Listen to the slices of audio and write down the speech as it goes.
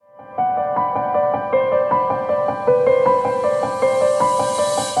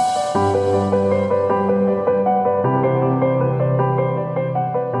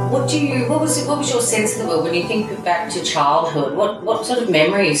was your sense of the world when you think back to childhood? What sort of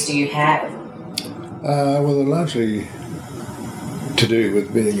memories do you have? Well, they're largely to do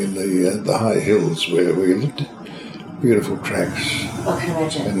with being in the high hills where we lived. Beautiful tracks. I can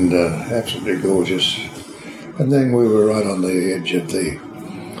imagine. And absolutely gorgeous. And then we were right on the edge of the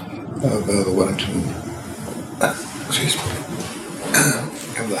Wellington, of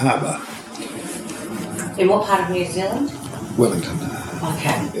the harbour. In what part of New Zealand? Wellington.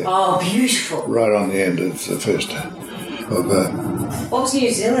 Okay. Yeah. Oh, beautiful. Right on the end of the first what was New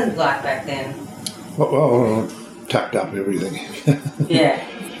Zealand like back then? well, tucked up everything. Yeah.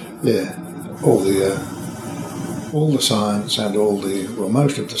 Yeah. All the science and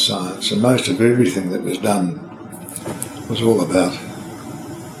most of the science and most of everything that was done was all about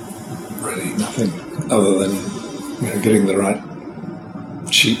really nothing other than getting the right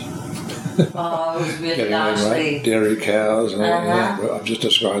sheep. Oh, it was really getting largely the right dairy cows and all that. Well, I've just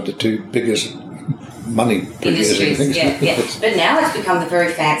described the two biggest money producing things. Yeah. But now it's become the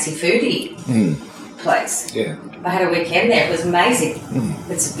very fancy foodie place. Yeah. I had a weekend there. It was amazing.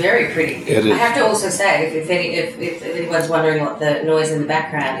 It's very pretty. It is. I have to also say, if anyone's wondering what the noise in the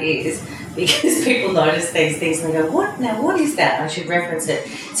background is, because people notice these things and they go, "What? Now, what is that?" I should reference it.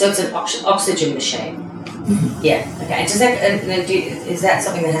 So it's an oxygen machine. Yeah. Okay. Does that is that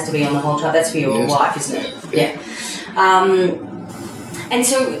something that has to be on the whole time? That's for your wife, isn't it? Yeah. And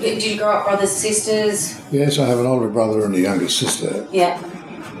so, did you grow up brothers, sisters? Yes, I have an older brother and a younger sister. Yeah.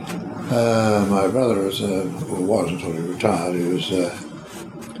 My brother was until he retired. He was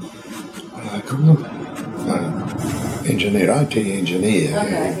what do I call him? Engineer, IT engineer.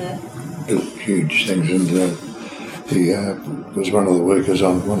 Okay. Yeah. Built huge things, and he was one of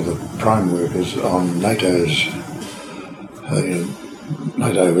the prime workers on NATO's.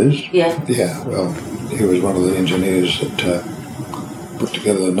 NATO is. Yeah. Yeah. Well, he was one of the engineers that put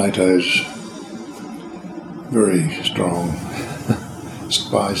together NATO's very strong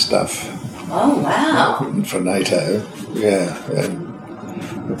spy stuff. Oh, wow. For NATO, yeah. And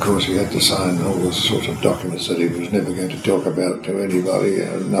of course he had to sign all the sorts of documents that he was never going to talk about to anybody,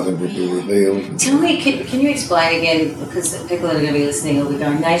 and nothing would be revealed. Tell me, can you explain again, because people that are going to be listening will be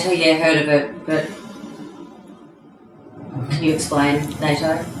going, NATO, yeah, heard of it, but can you explain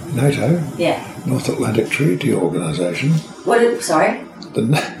NATO? NATO? Yeah. North Atlantic Treaty Organisation. Sorry? The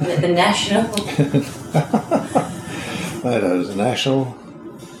national? NATO is the national.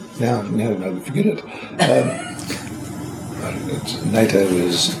 Now, forget it. NATO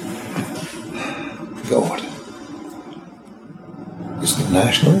is God. It's the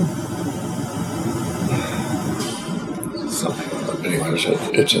national. Something like that. Anyway,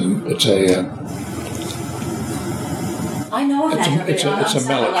 it's a. I know of NATO. It's a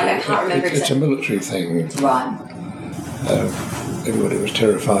military. Like I can't remember it's a military thing. Right. Everybody was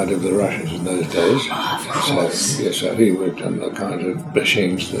terrified of the Russians in those days. Oh, of course. So he worked on the kind of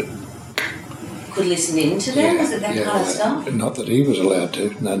machines that could listen in to them? Was it that kind of stuff? Not that he was allowed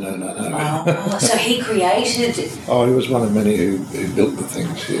to. No. Oh, so he created... Oh, he was one of many who built the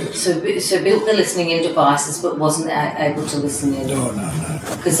things, yes. So built the listening in devices but wasn't able to listen in? No.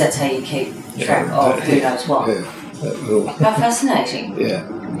 Because that's how you keep track of who knows what. Yeah. How fascinating. Yeah.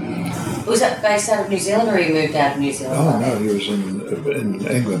 Was that based out of New Zealand or he moved out of New Zealand? Oh, no, he was in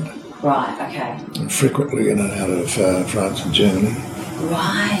England. Right, okay. And frequently in and out of France and Germany.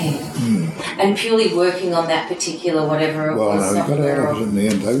 Right. And purely working on that particular whatever it was. Well, no, he got out of it in the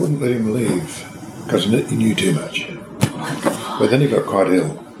end. They wouldn't let him leave because he knew too much. Oh, my God. But then he got quite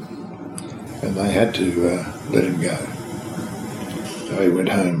ill and they had to let him go. So he went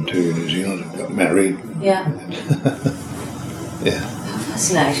home to New Zealand and got married. Yeah. Yeah.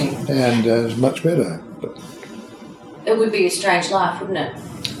 Fascinating. And it was much better. But it would be a strange life, wouldn't it?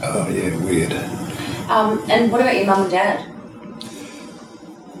 Oh, yeah, weird. And what about your mum and dad?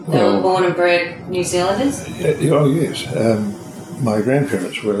 They were born and bred New Zealanders? Oh, yes. My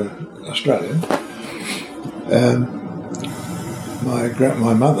grandparents were Australian.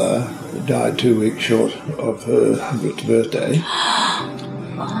 My mother died 2 weeks short of her 100th birthday. Oh,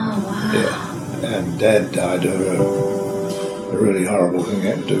 wow. Yeah. And Dad died of a really horrible thing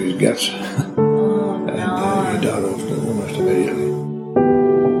happened to his guts. Oh, no. And he died almost immediately.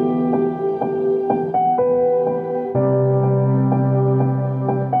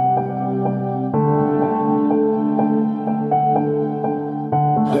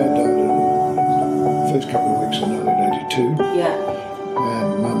 Dad died in the first couple of weeks in 1982. Yeah. And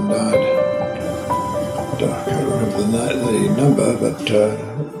Mum died, I can't remember the number, but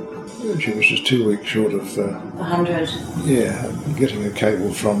she was just 2 weeks short of 100. Yeah, getting a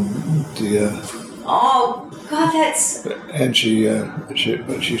cable from the. Oh God, that's. And she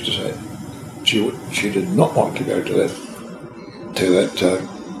used to say, she did not want to go to that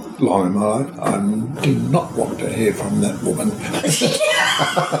line in my life. I did not want to hear from that woman. She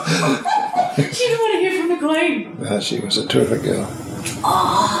didn't want to hear from the Queen. She was a terrific girl.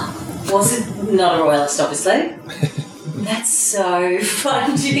 Oh, wasn't not a royalist, obviously. That's so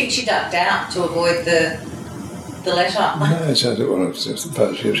fun. Do you think she ducked out to avoid the letter? No, so I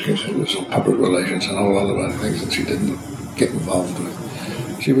suppose she was concerned with some public relations and a whole lot of other things that she didn't get involved with.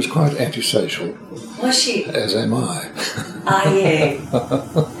 She was quite antisocial. Was she? As am I. Are you?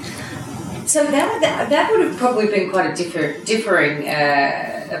 So that would have probably been quite a differing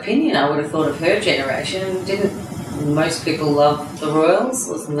opinion, I would have thought, of her generation. Didn't most people love the royals?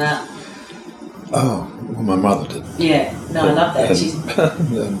 Wasn't that? Oh, well, my mother did. Yeah, no, I love that.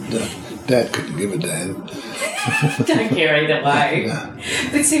 And Dad couldn't give a damn. Don't care either way. No.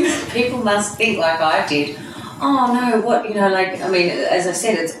 But see, people must think like I did. Oh no, what, I mean, as I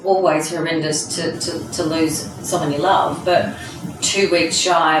said, it's always horrendous to lose someone you love, but 2 weeks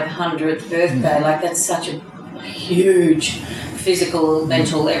shy of 100th birthday, that's such a huge physical,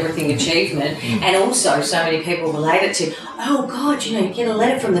 mental, everything achievement, and also so many people relate it to, oh God, you get a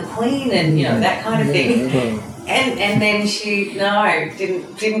letter from the Queen and, that kind of thing. And then she,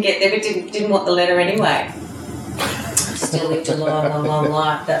 didn't get there, but didn't want the letter anyway. Still lived a long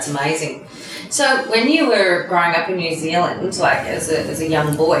life. That's amazing. So when you were growing up in New Zealand, as a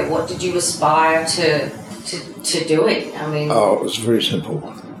young boy, what did you aspire to doing? I mean... Oh, it was very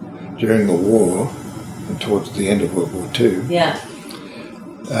simple. During the war, and towards the end of World War II,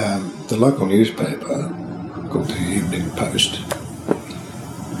 the local newspaper, called the Evening Post,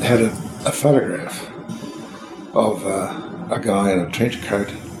 had a photograph of a guy in a trench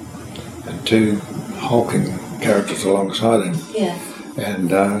coat and two hulking characters alongside him. Yeah.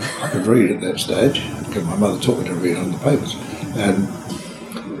 And I could read at that stage, because my mother taught me to read on the papers. And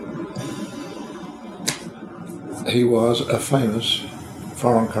he was a famous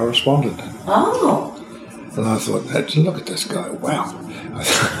foreign correspondent. Oh. And I thought, look at this guy, wow. I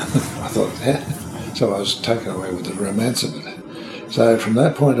thought, yeah. So I was taken away with the romance of it. So from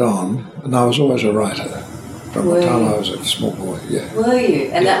that point on, and I was always a writer. From the time I was a small boy, yeah. Were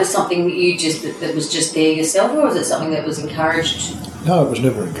you? And that was something that was just there yourself, or was it something that was encouraged? No, it was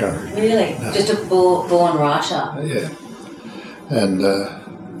never encouraged. Really? No. Just a born writer? Yeah. And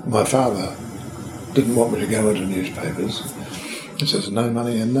my father didn't want me to go into newspapers. He says, no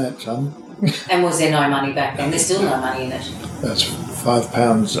money in that, son. And was there no money back then? There's still no money in it? That's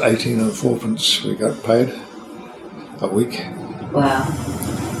 £5.18 and 4pence we got paid a week. Wow.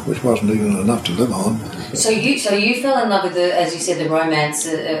 Which wasn't even enough to live on. So you fell in love with as you said, the romance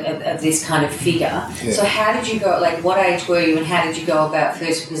of this kind of figure. Yeah. So how did you go? What age were you, and how did you go about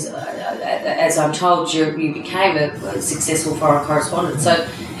first? Because as I'm told, you became a successful foreign correspondent. So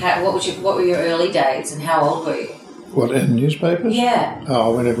what were your early days, and how old were you? What, in newspapers? Yeah.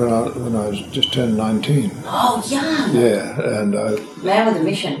 Oh, when I was just turned 19. Oh, young. Yeah, and man with a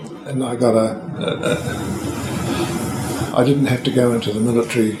mission. And I got I didn't have to go into the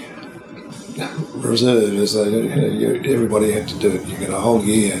military reserve, as everybody had to do it. You get a whole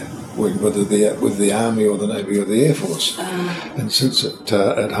year working with the Army or the Navy or the Air Force. And since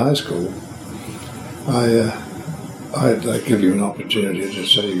at high school, they give you an opportunity to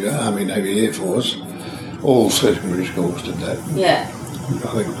say Army, Navy, Air Force. All secondary schools did that. Yeah.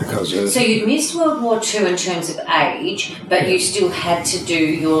 I think because... so you'd missed World War II in terms of age, but you still had to do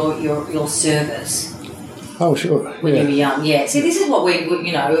your service. Oh, sure. When you were young, yeah. See, this is what we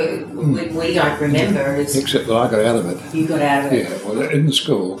don't remember. Except that I got out of it. You got out of it? Yeah, well, in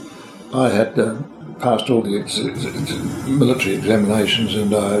school, I had passed all the military examinations,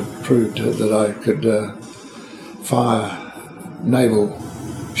 and I proved that I could fire naval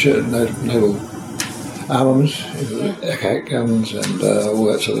armaments, ack guns, and all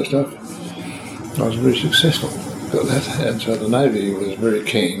that sort of stuff. I was very successful at that, and so the Navy was very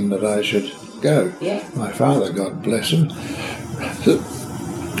keen that I should go. Yeah. My father, God bless him,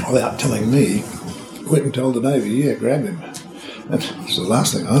 without telling me, went and told the Navy, grab him. And it's the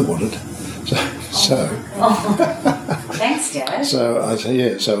last thing I wanted. Thanks, Dad. So I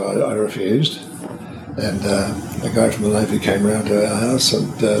said, so I refused. And a guy from the Navy came round to our house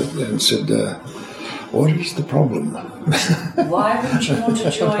and said, what is the problem? Why would you want to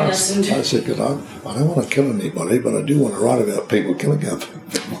join us? I said, because I don't want to kill anybody, but I do want to write about people killing other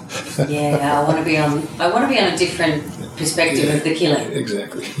people. Yeah, I want to be on a different perspective of the killing.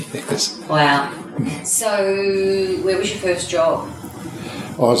 Exactly. Yes. Wow. So, where was your first job?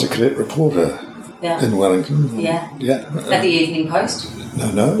 I was a cadet reporter in Wellington. Yeah. Yeah. At the Evening Post?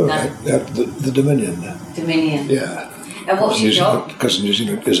 No. At the Dominion. Dominion. Yeah. And what was your job? Because New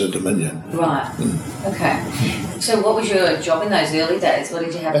Zealand is a dominion. Right. Okay. So what was your job in those early days? What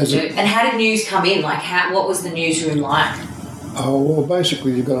did you have to do? And how did news come in? Like, what was the newsroom like? Oh, well,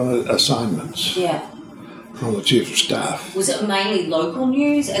 basically you got on assignments. Yeah. From the chief of staff. Was it mainly local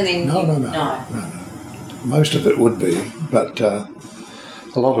news and then... No. Most of it would be, but a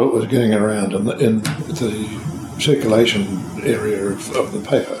lot of it was getting around in the circulation area of the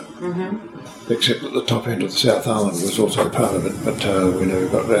paper. Mm-hmm. Except at the top end of the South Island was also part of it, but we never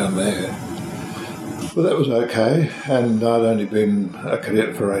got round there. But that was okay, and I'd only been a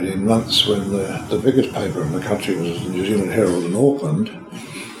cadet for 18 months when the biggest paper in the country was the New Zealand Herald in Auckland.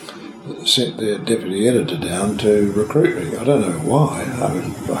 Sent their deputy editor down to recruit me. I don't know why. I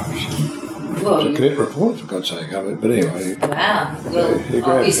was a cadet reporter, for God's sake. But anyway. Wow. Well,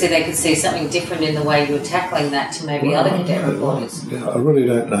 obviously they could see something different in the way you were tackling that to maybe other cadet reporters. Yeah, I really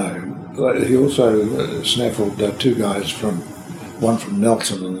don't know. He also snaffled two guys one from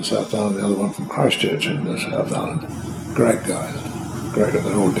Nelson in the South Island, the other one from Christchurch in the South Island. Great guys. Great,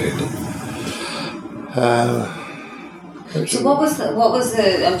 they're all dead. So what was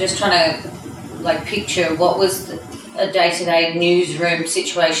the? I'm just trying to picture what was a day-to-day newsroom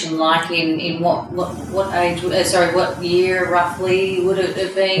situation like in what age? What year roughly would it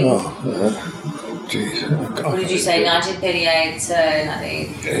have been? Geez. What did you say? 1938. So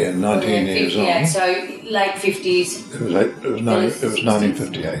 19 years on. So late 50s. It was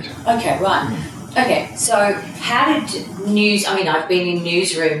 1958. Okay, right. Okay, so how did news... I mean, I've been in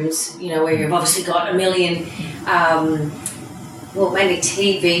newsrooms, where you've obviously got a million, mainly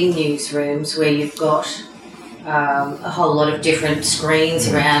TV newsrooms where you've got a whole lot of different screens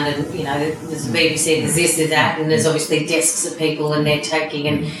around and, there's the BBC, there's this, there's that, and there's obviously desks of people and they're taking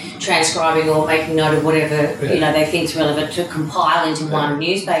and transcribing or making note of whatever, they think's relevant to compile into one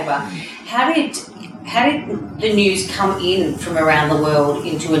newspaper. How did the news come in from around the world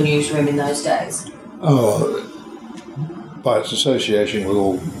into a newsroom in those days? Oh, by its association with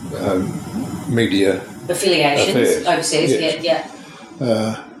all media affiliations overseas. Yes. Yeah.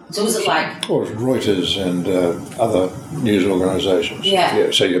 So was it like... Or Reuters and other news organisations. Yeah.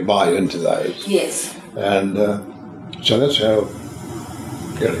 So you buy into those. Yes. And so that's how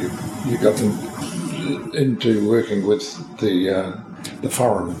you got them into working with the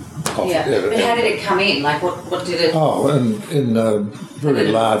foreign... Yeah, but how did it come in? Like, what did it... Oh, in very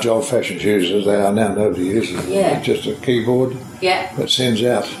large old-fashioned users, they are now, nobody uses them. Yeah. It's just a keyboard that sends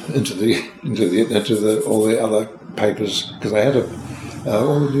out into all the other papers, because they had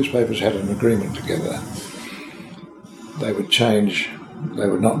all the newspapers had an agreement together. They would change, they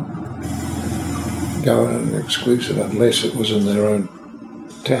would not go in exclusive unless it was in their own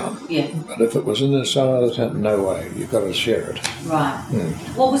town. Yeah. But if it was in some other town, no way. You've got to share it. Right. Mm.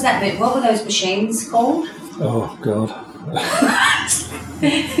 What was that? What were those machines called? Oh, God.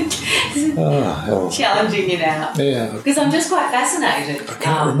 Hell. Challenging you now. Yeah. Because I'm just quite fascinated. I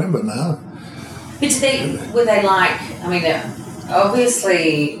can't remember now. But were they like, I mean, they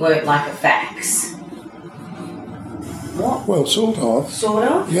obviously weren't like a fax. What? Well, sort of. Sort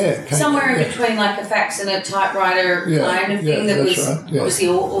of? Yeah. Somewhere in between like a fax and a typewriter kind of thing that was obviously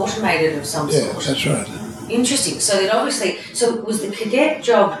automated of some sort. Yeah, that's right. Interesting. So that obviously, was the cadet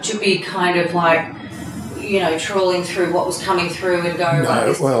job to be kind of like, trawling through what was coming through and go, how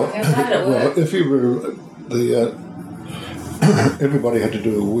did it work? Well, if you were everybody had to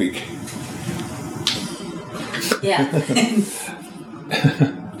do a week. Yeah.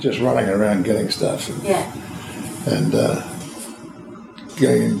 Just running around getting stuff. And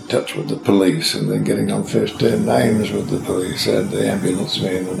getting in touch with the police and then getting on first turn names with the police and the ambulance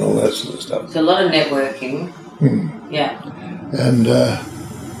men and all that sort of stuff. So a lot of networking. Mm. Yeah. And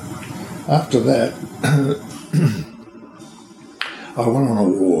after that, I won an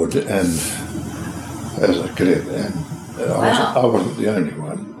award and as a cadet, and I wasn't the only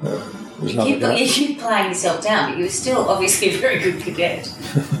one. You keep playing yourself down, but you were still obviously a very good cadet.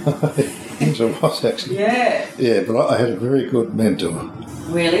 Yes, I was actually. Yeah. Yeah, but I had a very good mentor.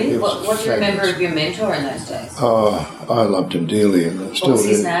 Really? What do you remember of your mentor in those days? Oh, I loved him dearly, and I still do. What was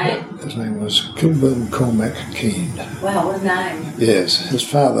his name? His name was Kilburn Cormac Keane. Wow, what a name! Yes, his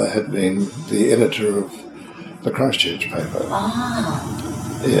father had been the editor of the Christchurch paper. Ah.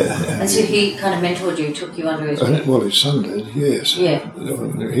 Yeah. And so he kind of mentored you, took you under his wing? Well, his son did, yes. Yeah.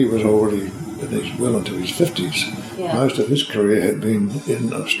 He was already well into his 50s. Yeah. Most of his career had been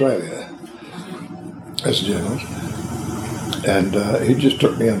in Australia as a journalist. And he just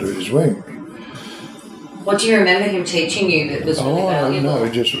took me under his wing. What do you remember him teaching you that was really valuable? No,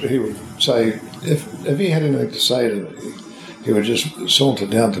 he would say, if he had anything to say to me, he would just saunter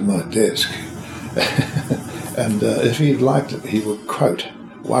down to my desk And if he liked it, he would quote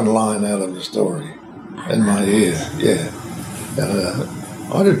one line out of the story in my ear. Yeah.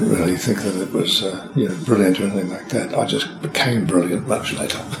 I didn't really think that it was brilliant or anything like that. I just became brilliant much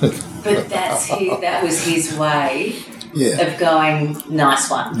later. But that was his way of going, nice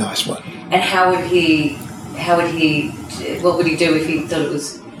one. Nice one. And what would he do if he thought it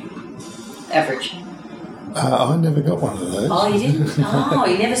was average? I never got one of those. Oh, you didn't? Oh,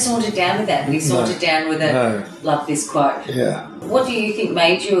 you never sauntered down with that. But he sauntered down with love this quote. Yeah. What do you think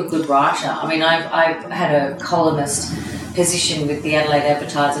made you a good writer? I mean, I've had a columnist position with the Adelaide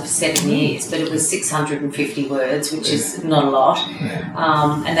Advertiser for 7 years, but it was 650 words, which is not a lot.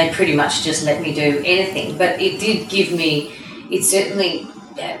 Yeah. And they pretty much just let me do anything. But it did give me,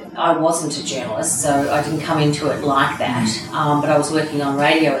 I wasn't a journalist, so I didn't come into it like that, but I was working on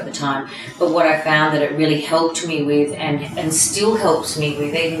radio at the time. But what I found that it really helped me with, and still helps me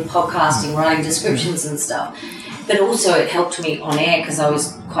with, even podcasting, writing descriptions and stuff, but also it helped me on air because I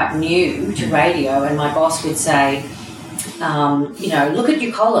was quite new to radio, and my boss would say, look at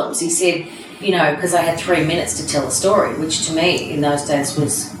your columns. He said, because I had 3 minutes to tell a story, which to me in those days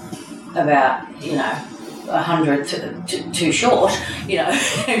was about, 100 too short,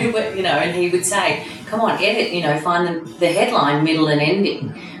 and he would say, come on, edit, find the headline, middle and ending,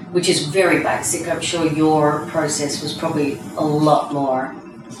 which is very basic. I'm sure your process was probably a lot more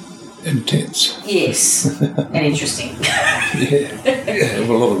intense. Yes, and interesting. Yeah,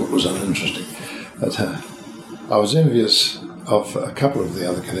 well, a lot of it was uninteresting. But I was envious of a couple of the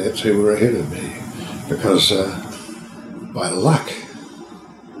other cadets who were ahead of me because, by luck,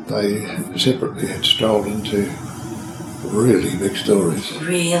 they separately had strolled into really big stories.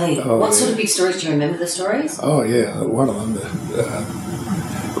 Really? What sort of big stories? Do you remember the stories? Oh, yeah. One of them,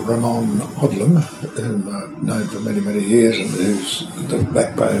 Ramon Odlum, whom I've known for many, many years, and who's the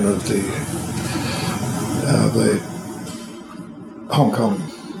backbone of the Hong Kong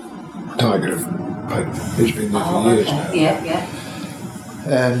Tiger paper. He's been there for years now. Yeah.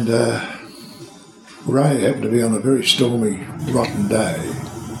 And Ray happened to be on a very stormy, rotten day.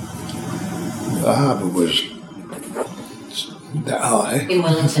 The harbour was high. In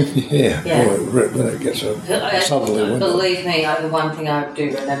Wellington. Yeah. When it gets a southerly wind. Believe me, the one thing I do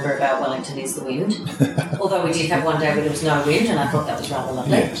remember about Wellington is the wind. Although we did have one day where there was no wind, and I thought that was rather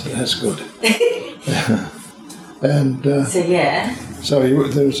lovely. Yes, that's good. And so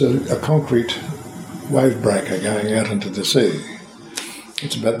there was a concrete wave breaker going out into the sea.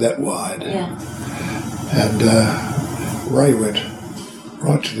 It's about that wide. Yeah. And Ray went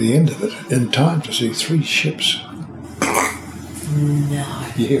right to the end of it in time to see 3 ships. No.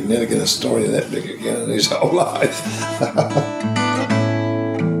 You'll never get a story that big again in his whole life.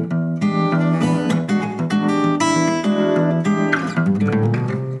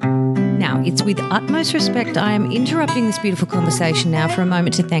 Now, it's with utmost respect I am interrupting this beautiful conversation now for a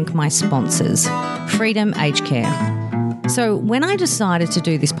moment to thank my sponsors, Freedom Aged Care. So when I decided to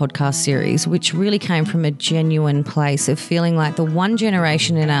do this podcast series, which really came from a genuine place of feeling like the one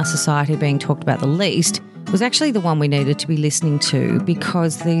generation in our society being talked about the least was actually the one we needed to be listening to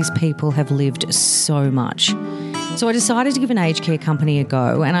because these people have lived so much. So I decided to give an aged care company a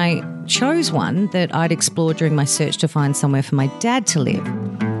go, and I chose one that I'd explored during my search to find somewhere for my dad to live.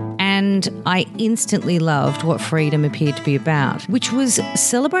 And I instantly loved what Freedom appeared to be about, which was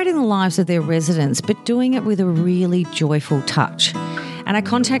celebrating the lives of their residents, but doing it with a really joyful touch. And I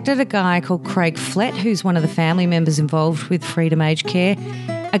contacted a guy called Craig Flett, who's one of the family members involved with Freedom Aged Care,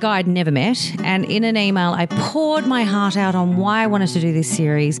 a guy I'd never met. And in an email, I poured my heart out on why I wanted to do this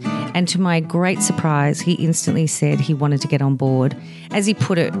series. And to my great surprise, he instantly said he wanted to get on board. As he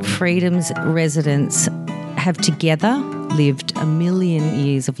put it, Freedom's residents have together lived 1 million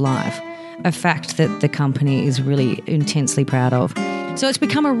years of life, a fact that the company is really intensely proud of. So it's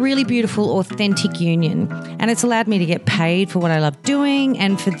become a really beautiful, authentic union, and it's allowed me to get paid for what I love doing,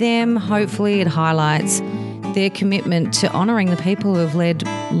 and for them, hopefully it highlights their commitment to honouring the people who have led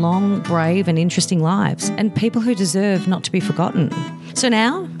long, brave and interesting lives, and people who deserve not to be forgotten. So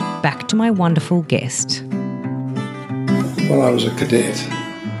now, back to my wonderful guest. When I was a cadet,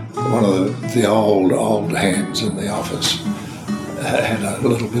 one of the old hands in the office had a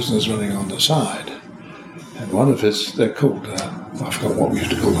little business running on the side. And one of his, they're called, I forgot what we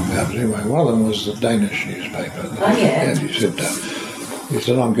used to call them now, but anyway, one of them was the Danish newspaper. Oh, yeah. And he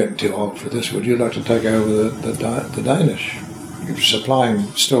said, I'm getting too old for this. Would you like to take over the Danish? You're supplying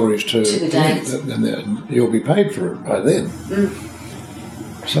stories to the Danes. And you'll be paid for it by then. Mm.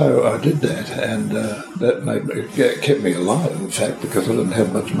 So I did that, and that kept me alive, in fact, because I didn't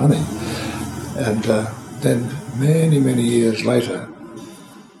have much money. And then many, many years later,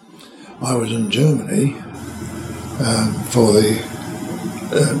 I was in Germany for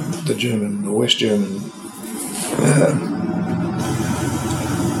the German, the West German,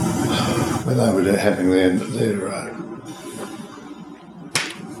 when they were having their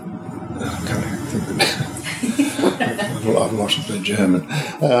I can't think of it. I've lost the German,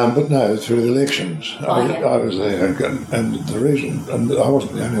 but no, through the elections, I was there, and the reason, and I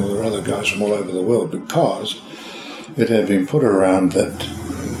wasn't the only one. There were other guys from all over the world, because it had been put around that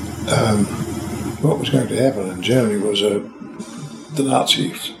what was going to happen in Germany was the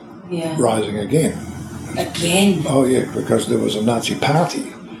Nazis rising again. Again? Oh yeah, because there was a Nazi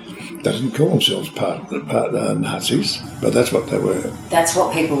party. They didn't call themselves Nazis, but that's what they were. That's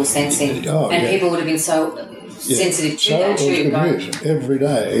what people were sensing. And people would have been so sensitive to that too. Every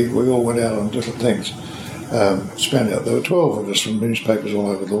day we all went out on different things. Span out. There were 12 of us from newspapers all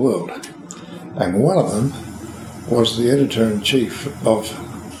over the world. And one of them was the editor-in-chief of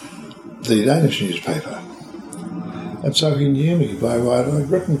the Danish newspaper. And so he knew me by what I'd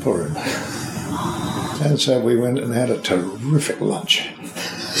written for him. And so we went and had a terrific lunch.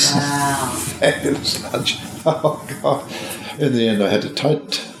 Wow. Fabulous lunch. Oh, God. In the end, I had to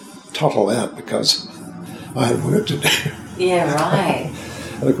tottle out because I had work to do. Yeah, right.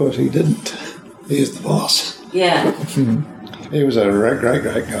 And, of course, he didn't. He's the boss. Yeah. He was a great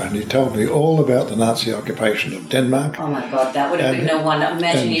guy, and he told me all about the Nazi occupation of Denmark. Oh, my God, that would have been no wonder.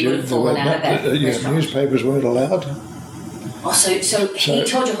 Imagine you would have fallen out of that restaurant. Newspapers weren't allowed. Oh, so he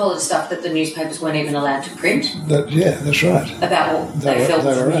told you a whole lot of stuff that the newspapers weren't even allowed to print? That's right. About what they felt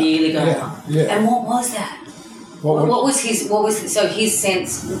was really going on. Yeah. And what was that? What was his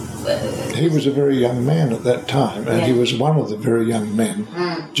sense? He was a very young man at that time, and he was one of the very young men,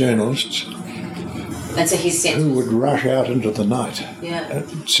 journalists, and so his sense who would rush out into the night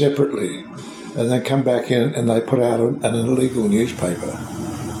separately, and then come back in, and they put out an illegal newspaper,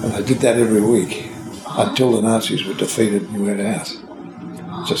 and they did that every week until the Nazis were defeated and went out.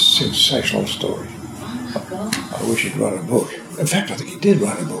 It's a sensational story. Oh my God! I wish he'd write a book. In fact, I think he did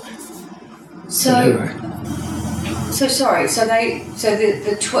write a book. So. Anyway. So sorry. So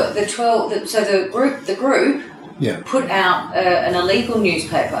the group put out an illegal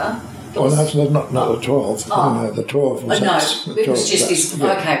newspaper. Well, that's not the 12. Oh. No, the 12 was us. It was just this.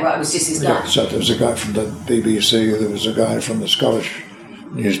 Yeah. Okay, right. It was just this guy. Yeah, so there was a guy from the BBC. There was a guy from the Scottish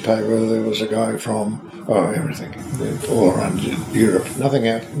newspaper. There was a guy from everything, all around Europe. Nothing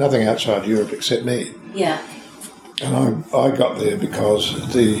outside Europe except me. Yeah. And I got there because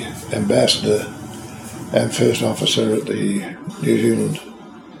the ambassador and first officer at the New Zealand,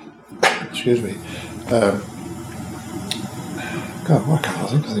 God, why can't I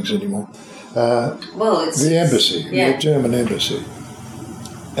think of things anymore? It's the embassy, the German embassy.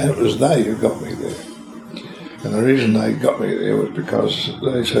 And it was they who got me there. And the reason they got me there was because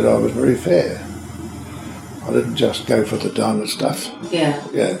they said I was very fair. I didn't just go for the diamond stuff. Yeah.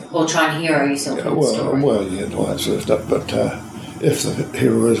 Or try and hero yourself in the story. Well, and all that sort of stuff. But if the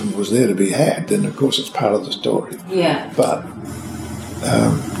heroism was there to be had, then of course it's part of the story. Yeah. But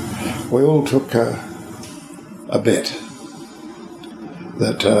we all took a bet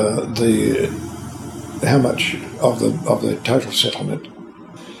that how much of the total settlement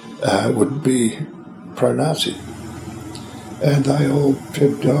would be pro-Nazi, and they all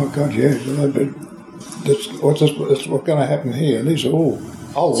said, "Oh God, yeah, what's going to happen here?" And these are all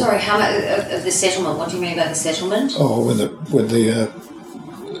old. Sorry, how much of the settlement? What do you mean by the settlement? Oh,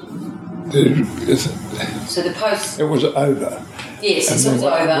 so the post. It was over. Yes, it was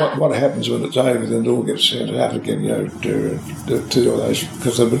over. What happens when it's over? Then it all gets sent out again, to all those,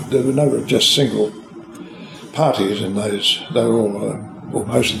 because there were never just single parties in those. They were all, or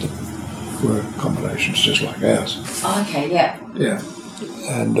most of them were combinations just like ours. Oh, okay, yeah. Yeah,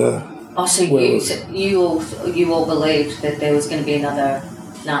 and. So you all believed that there was going to be another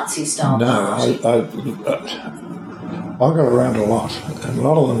Nazi style? No, I got around a lot, and a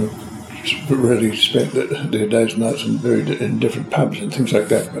lot of them really spent their days and nights in different pubs and things like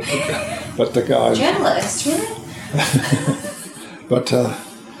that. But the guys... Journalists, really? But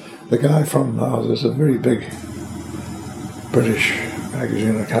the guy from... there's a very big British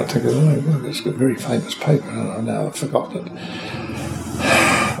magazine, I can't think of the name. It's a very famous paper, and now I've forgotten it.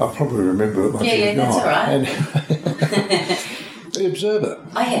 I'll probably remember it once it's gone. That's all right. And the Observer.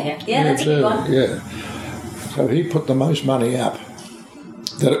 Oh, yeah, that's a good one. Yeah. So he put the most money up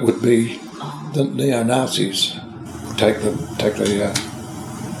that it would be the neo-Nazis take the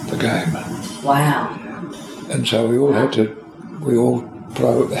game. Wow. And so we all had to,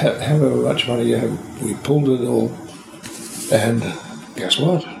 put however much money you had, we pulled it all, and guess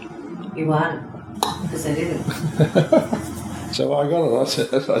what? You won, because they didn't. So I got it.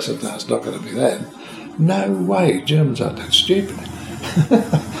 I said, no, it's not going to be that. no way, Germans aren't that stupid.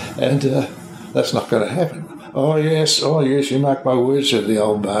 And that's not going to happen. Oh yes, you mark my words, said the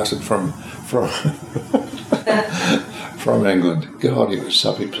old bastard from from England. God, he was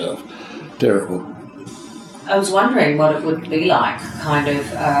up himself. Terrible. I was wondering what it would be like, kind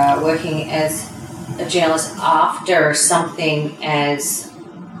of working as a journalist after something as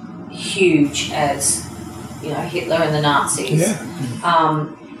huge as, Hitler and the Nazis. Yeah.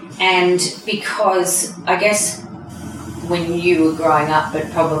 And because I guess when you were growing up, but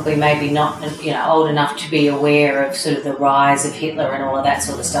probably maybe not, old enough to be aware of sort of the rise of Hitler and all of that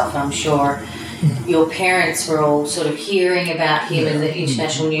sort of stuff, I'm sure your parents were all sort of hearing about him in the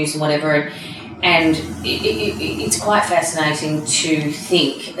international news and whatever. And it's quite fascinating to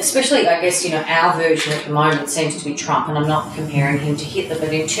think, especially, I guess, our version at the moment seems to be Trump, and I'm not comparing him to Hitler,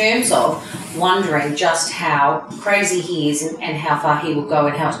 but in terms of wondering just how crazy he is and how far he will go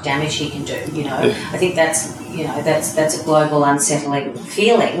and how much damage he can do, I think that's a global unsettling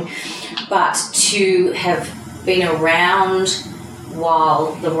feeling. But to have been around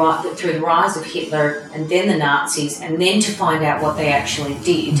through the rise of Hitler and then the Nazis, and then to find out what they actually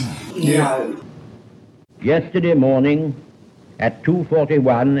did, you know. Yesterday morning at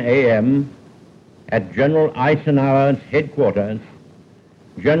 2:41 a.m. at General Eisenhower's headquarters,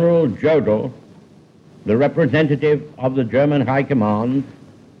 General Jodl, the representative of the German High Command,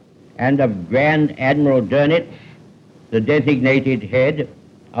 and of Grand Admiral Dönitz, the designated head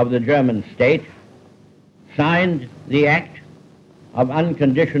of the German state, signed the act of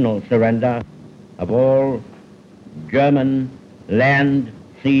unconditional surrender of all German land,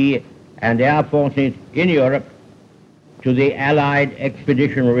 sea, and air forces in Europe to the Allied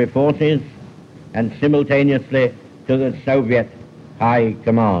expeditionary forces and simultaneously to the Soviet High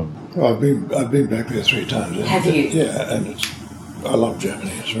Command. Well, I've been back there 3 times. Have you? Yeah, and I love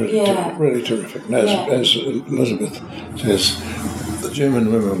Germany. It's really, really terrific. And as Elizabeth says, the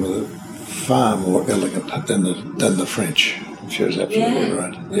German women were far more elegant than the French. She was absolutely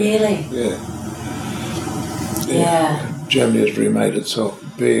right. Really? Yeah. Germany has remade itself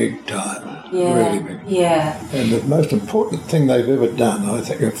big time. Really big. Yeah. And the most important thing they've ever done, I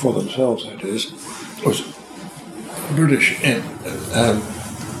think, for themselves, that is, was British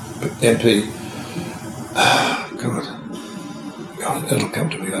MP. God, it'll come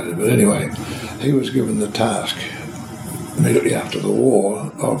to me later. But anyway, he was given the task immediately after the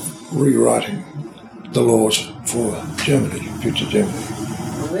war of rewriting the laws for Germany, future Germany.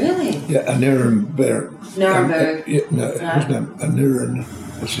 Really? Yeah, Nuremberg. His name,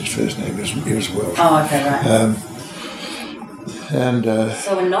 what's his first name? He was Welsh. Oh, okay, right.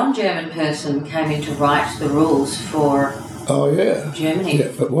 So a non-German person came in to write the rules for Germany.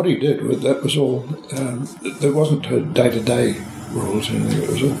 Yeah, but what he did was all, there wasn't day-to-day rules, and it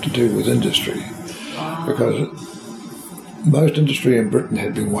was all to do with industry. Wow. Because most industry in Britain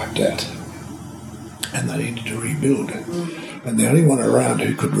had been wiped out, and they needed to rebuild it. And the only one around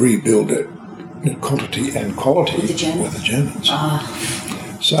who could rebuild it in quantity and quality were the Germans.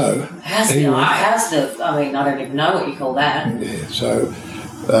 So I don't even know what you call that. Yeah, so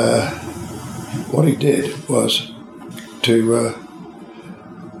what he did was to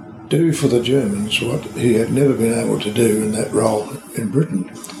do for the Germans what he had never been able to do in that role in Britain.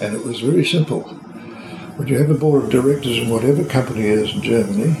 And it was very simple. When you have a board of directors in whatever company it is in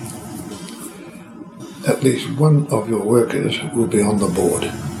Germany, at least one of your workers will be on the board.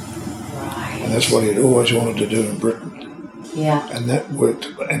 Right. And that's what he'd always wanted to do in Britain. Yeah. And that worked,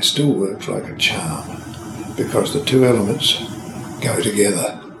 and still works like a charm, because the two elements go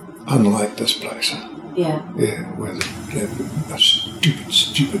together, unlike this place. Yeah. Yeah, where the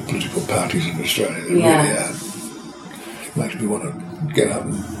stupid political parties in Australia, they really are. Makes me want to get up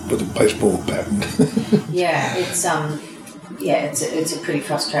with a baseball bat. It's a pretty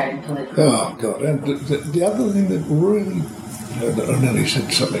frustrating political. Oh God! And the other thing that really, I nearly said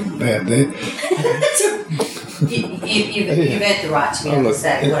something bad there. You've earned the right to be able to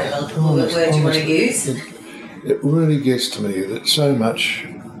say whatever word you want to use. It really gets to me that so much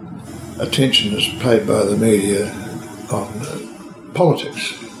attention is paid by the media on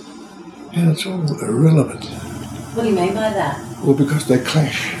politics, and it's all irrelevant. What do you mean by that? Well, because they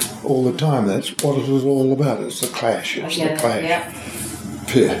clash all the time. That's what it was all about. It's the clash. It's the clash. Yeah.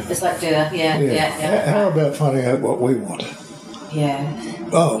 It's like How about finding out what we want? Yeah.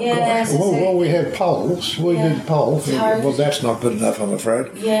 Oh, gosh. Well, we have polls. We did polls. Totally. Well, that's not good enough, I'm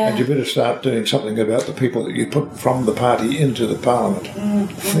afraid. Yeah. And you better start doing something about the people that you put from the party into the parliament.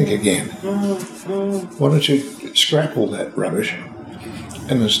 Think again. Why don't you scrap all that rubbish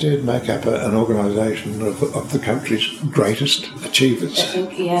and instead make up an organisation of the country's greatest achievers. I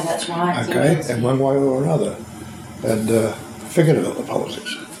think, yeah, that's right. Okay, in one way or another. And forget about the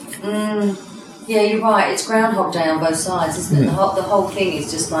politics. Yeah, you're right. It's Groundhog Day on both sides, isn't it? The whole thing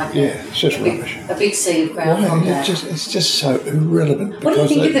is just like it's just rubbish. A big sea of Groundhog Day. It's just so irrelevant. What do you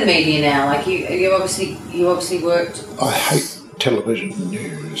think of the media now? Like you obviously worked. I hate television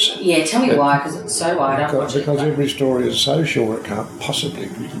news. Yeah, tell me why, because it's so wide. Because every story is so short it can't possibly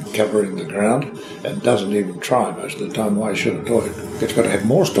be covering the ground and doesn't even try most of the time. Why should it do it? It's got to have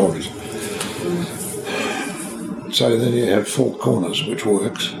more stories. So then you have Four Corners, which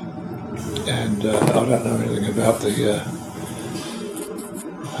works. And I don't know anything about that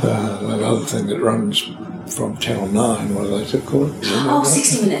other thing that runs from Channel 9, what do they call it?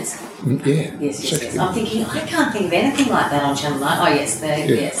 60 Minutes. Yeah. Yes. I'm thinking, I can't think of anything like that on Channel 9. Oh, yes,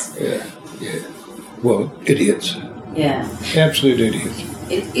 yes. Yeah. Well, idiots. Yeah. Absolute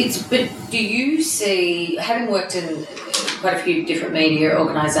idiots. But do you see, having worked in quite a few different media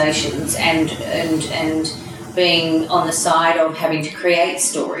organisations and being on the side of having to create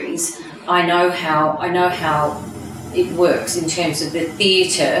stories, I know how it works in terms of the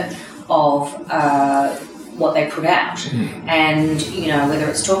theatre of what they put out, and whether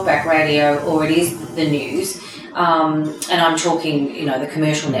it's talkback radio or it is the news, and I'm talking the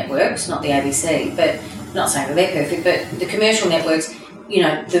commercial networks, not the ABC, but not saying that they're perfect, but the commercial networks,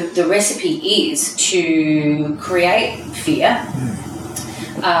 the recipe is to create fear.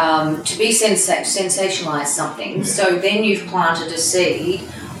 To be sensationalise something, so then you've planted a seed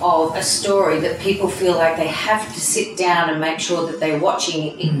of a story that people feel like they have to sit down and make sure that they're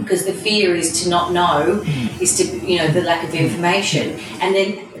watching it, because the fear is to not know, is to the lack of information, and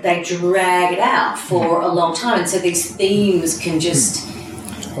then they drag it out for a long time, and so these themes can just.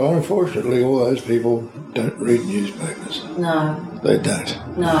 Well, unfortunately, all those people don't read newspapers. No. They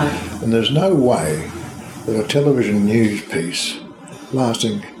don't. No. And there's no way that a television news piece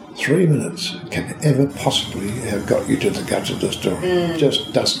lasting 3 minutes can ever possibly have got you to the guts of the story.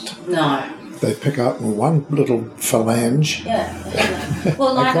 Just doesn't. No. They pick up one little phalange. Yeah.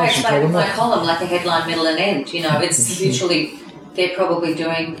 Well, like I explained in my column, like a headline, middle and end, it's literally, they're probably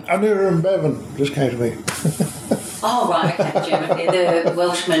doing... Anura and Bevan just came to me. Oh, right, okay, German. The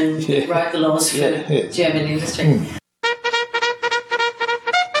Welshman wrote the laws for German industry.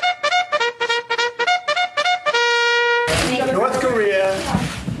 North Korea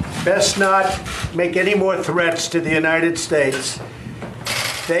best not make any more threats to the United States.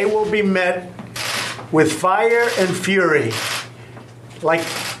 They will be met with fire and fury like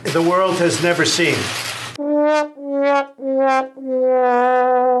the world has never seen.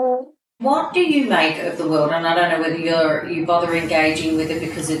 What do you make of the world? And I don't know whether you bother engaging with it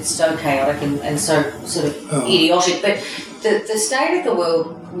because it's so chaotic and so sort of idiotic, but the state of the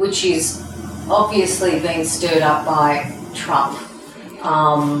world, which is obviously being stirred up by Trump,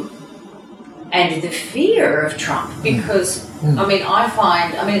 and the fear of Trump, because,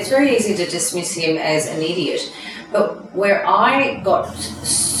 it's very easy to dismiss him as an idiot, but where I got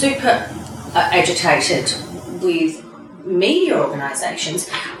super agitated with media organisations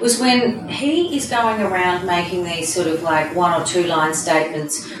was when he is going around making these sort of like 1 or 2 line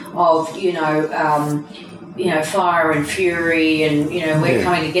statements of, fire and fury and, we're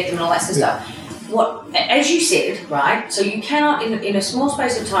coming to get them and all that sort of stuff. What, as you said, right, so you cannot, in a small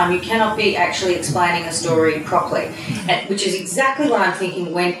space of time, you cannot be actually explaining a story properly, which is exactly what I'm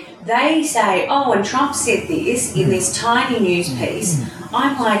thinking when they say, and Trump said this in this tiny news piece.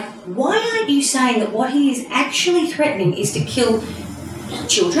 I'm like, why aren't you saying that what he is actually threatening is to kill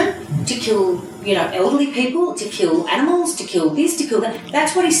children, to kill, elderly people, to kill animals, to kill this, to kill that?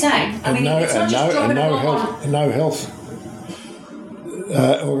 That's what he's saying. It's not just dropping a bomb on... No health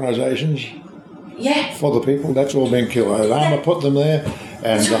organisations. Yeah. For the people, that's all been killed. Obama put them there,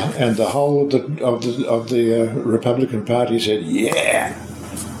 and the whole of the Republican Party said,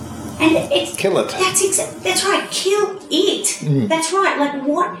 and it's kill it. That's right. Kill it. That's right. Like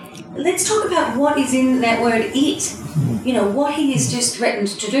what? Let's talk about what is in that word "it." What he has just threatened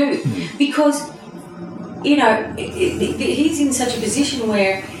to do, because he's in such a position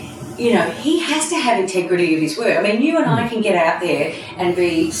where. He has to have integrity of his word. You and I can get out there and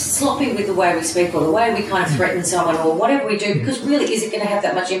be sloppy with the way we speak or the way we kind of threaten someone or whatever we do, because really, is it going to have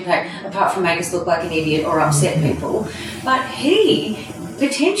that much impact apart from make us look like an idiot or upset people? But he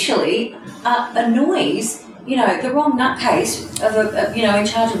potentially annoys, the wrong nutcase of in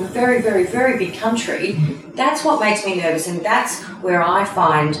charge of a very, very, very big country. That's what makes me nervous, and that's where I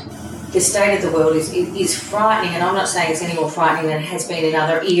find the state of the world is frightening, and I'm not saying it's any more frightening than it has been in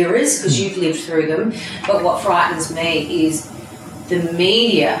other eras, because you've lived through them, but what frightens me is the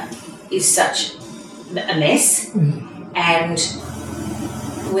media is such a mess, and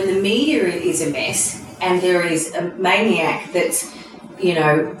when the media is a mess, and there is a maniac that's, you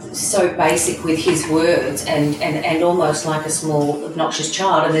know, so basic with his words and almost like a small obnoxious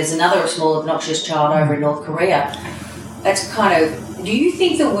child, and there's another small obnoxious child over in North Korea, that's kind of, do you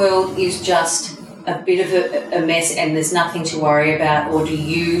think the world is just a bit of a mess and there's nothing to worry about, or do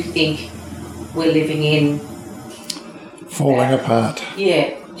you think we're living in falling apart?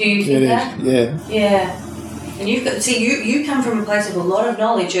 Yeah. Do you think that? Yeah. Yeah. And you've got, see, you come from a place of a lot of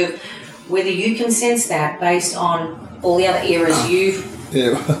knowledge of whether you can sense that based on all the other eras you've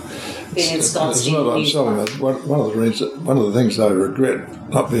been ensconced in. One of the things I regret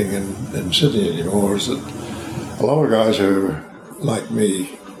not being in Sydney anymore is that a lot of guys who, like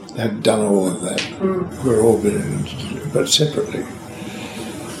me, had done all of that. We're all been but separately.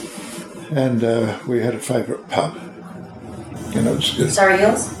 And we had a favourite pub. You know, it's good. Surrey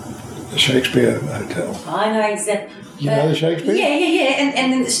Hills? The Shakespeare Hotel. I know exactly. You know the Shakespeare? Yeah.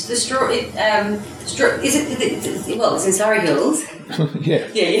 And then the straw. Is it? Well, it's in Surrey Hills. Yeah.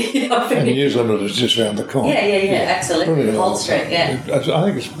 Yeah. And New Zealand is just around the corner. Yeah. Absolutely. Whole Street. Yeah. I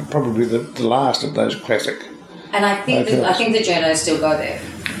think it's probably the last of those classic. And I think the journos still go there.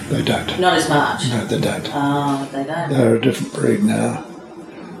 They don't. Not as much. No, they don't. Oh, they don't. They're a different breed now.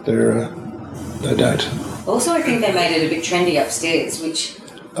 They don't. Also, I think they made it a bit trendy upstairs, which.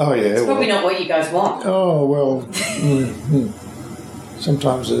 Oh yeah. It's probably not what you guys want. Oh well.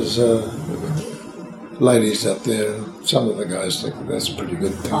 Sometimes there's ladies up there. Some of the guys think that's a pretty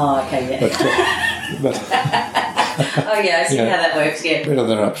good thing. Oh, okay, yeah. But oh yeah, I see how that works. Yeah. Better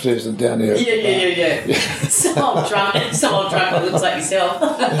than upstairs than down here. Yeah. Some old drunk that looks like yourself.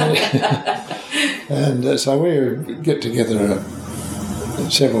 And so we get together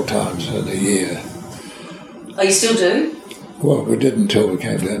several times in a year. Oh, you still do? Well, we did until we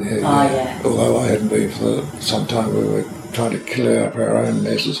came down here. Oh, yeah. Although I hadn't been for some time, we were trying to clear up our own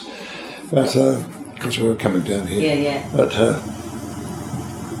messes. But, because we were coming down here. Yeah. But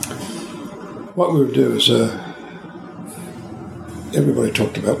what we would do is everybody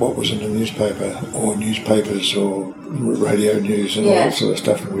talked about what was in the newspaper or newspapers or radio news and all that sort of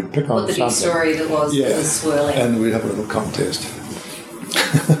stuff, and we'd pick on the something. Big story that was swirling. And we'd have a little contest,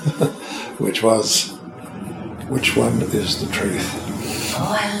 which was, which one is the truth?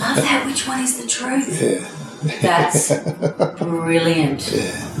 Oh, I love that. Which one is the truth? Yeah. That's brilliant.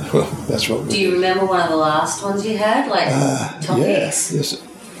 Yeah. Well, that's what we Do you remember one of the last ones you had? Like topics? Yes.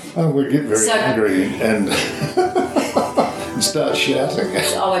 Oh, we'd get very angry and start shouting.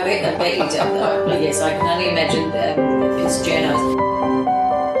 Oh, I bet you did. Yes, I can only imagine his journos.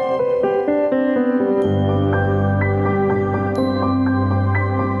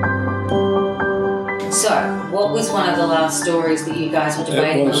 So, what was one of the last stories that you guys were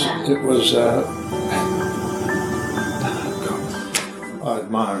debating on that? It was, I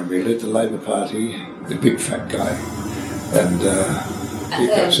admire him. He led the Labour Party, the big fat guy, and he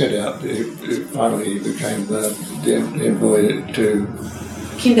got set out. Finally, he became the envoy to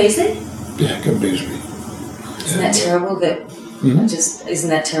Kim Beazley? Yeah, Kim Beazley. Isn't that terrible that isn't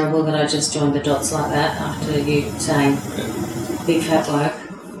that terrible that I just joined the dots like that after you saying big fat bloke?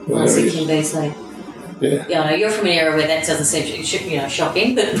 Well, I see Kim Beazley. Yeah. Yeah, I know you're from an era where that doesn't seem,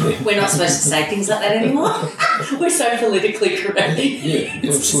 shocking, but we're not supposed to say things like that anymore. We're so politically correct. Yeah,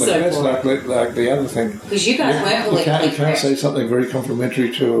 that's like the other thing. Because you guys weren't politically correct. You can't say something very complimentary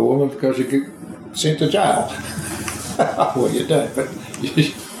to a woman because you get sent to jail. Well, you don't, but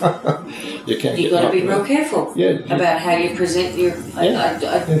you can't. You've got to be real careful about how you present your.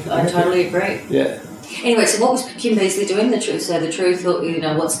 I totally agree. Yeah. Anyway, so what was Kim Beazley doing? The truth. So the truth.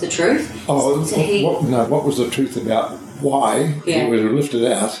 What's the truth? Oh, what was the truth about why he was lifted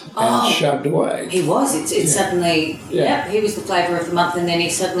out and shoved away? He was. It's suddenly. Yeah. He was the flavour of the month, and then he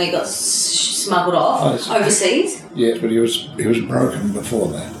suddenly got smuggled off overseas. Yes, but he was broken before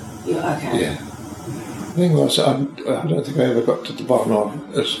that. Yeah. Okay. Yeah. The thing was, I don't think I ever got to the bottom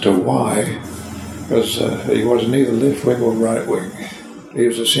of as to why, because he was neither left wing or right wing. He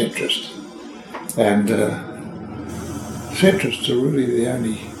was a centrist. And centrists are really the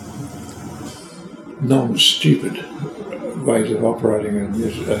only non-stupid ways of operating in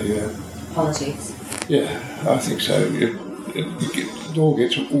politics. Yeah, I think so. It all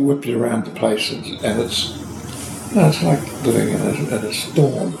gets whipped around the place, and it's like living in a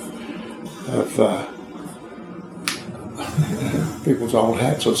storm of people's old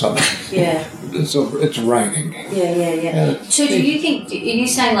hats or something. Yeah. It's raining. Yeah. So do you think, are you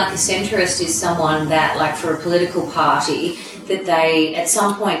saying like a centrist is someone that, like for a political party, that they at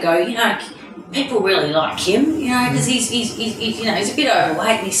some point go, people really like him, you know, because he's you know, he's a bit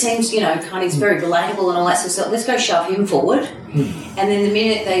overweight and he seems, you know, he's very relatable and all that sort of stuff. Let's go shove him forward. And then the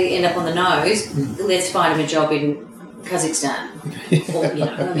minute they end up on the nose, let's find him a job in Kazakhstan. Or, you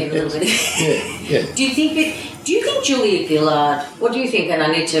know, I mean, a little bit. Yeah. Do you think Julia Gillard, what do you think, and I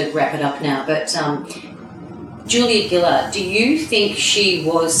need to wrap it up now, but Julia Gillard, do you think she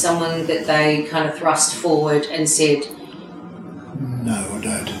was someone that they kind of thrust forward and said... No, I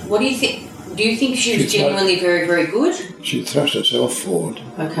don't. What do you think? Do you think she was genuinely very, very good? She thrust herself forward.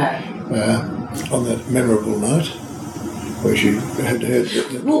 Okay. On that memorable note where she had heard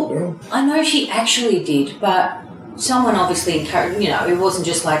the girl. I know she actually did, but someone obviously encouraged, you know, it wasn't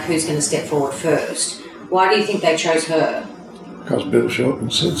just like who's going to step forward first. Why do you think they chose her? Because Bill Shorten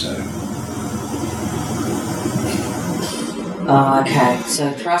said so. Oh, okay.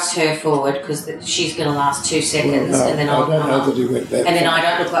 So thrust her forward because she's going to last 2 seconds, and then I'll don't know that he went that and then far. I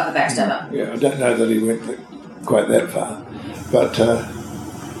don't look like the backstabber. Yeah, I don't know that he went quite that far, but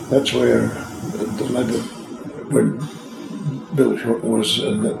that's where the Labour, when Bill Shorten was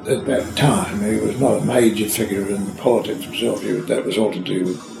at that time, he was not a major figure in politics himself. That was all to do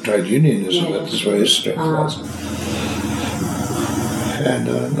with trade unionism. Yeah. That's where his strength was. And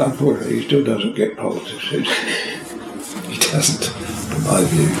unfortunately, he still doesn't get politics. He doesn't, in my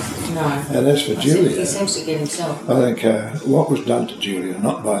view. No. And as for Julia, he seems to get himself. I think what was done to Julia,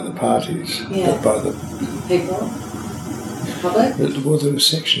 not by the parties, but by the people, public. Well, there were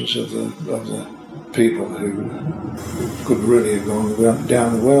sections of the people who could really have gone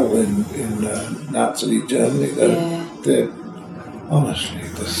down the well in Nazi Germany. They're honestly,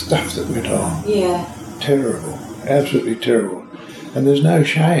 the stuff that went on. Yeah. Terrible, absolutely terrible, and there's no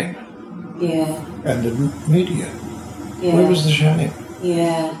shame. Yeah. And the media. Yeah. Where was the shame?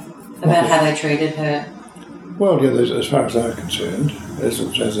 Yeah. About how they treated her. Well, yeah, as far as I'm concerned, as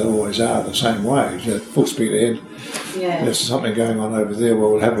they always are, the same way. Full speed ahead. Yeah. There's something going on over there.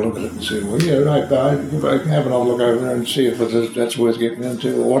 Well, we'll have a look at it and see. Well, yeah, right, babe. Have an old look over there and see if that's worth getting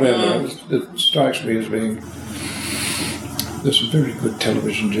into or whatever. It strikes me as being. There's some very good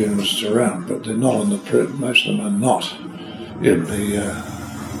television journalists around, but they're not on the print. Most of them are not in the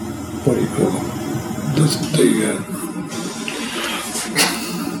what do you call them?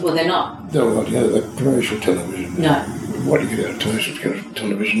 Well, they're not. The commercial television. No. What you get out of commercial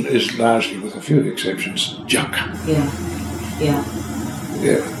television is largely, with a few exceptions, junk. Yeah.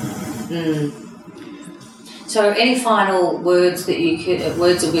 So, any final words that you could,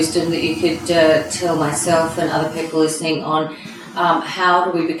 words of wisdom that you could tell myself and other people listening on how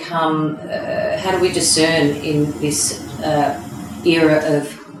do we become, how do we discern in this era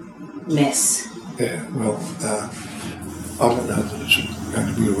of mess? Yeah. Well, I don't know that it's going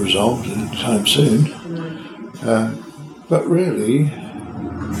to be resolved anytime soon. But really,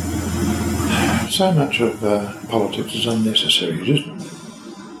 so much of politics is unnecessary. Just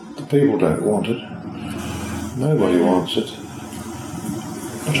the people don't want it. Nobody wants it.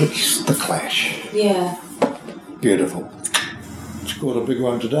 But it's the clash. Yeah. Beautiful. Scored a big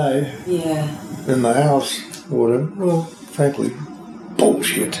one today. Yeah. In the House. Well, frankly,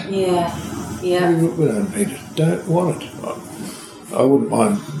 bullshit. Yeah. We don't need it. Don't want it. I wouldn't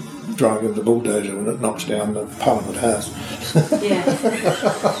mind driving the bulldozer when it knocks down the Parliament House. Yeah.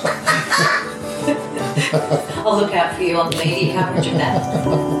 I'll look out for you on the media coverage of that.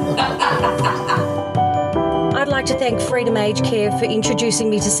 I'd like to thank Freedom Aged Care for introducing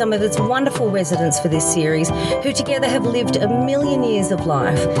me to some of its wonderful residents for this series, who together have lived 1 million years of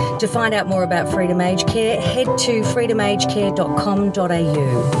life. To find out more about Freedom Aged Care, head to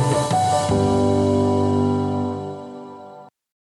freedomagedcare.com.au.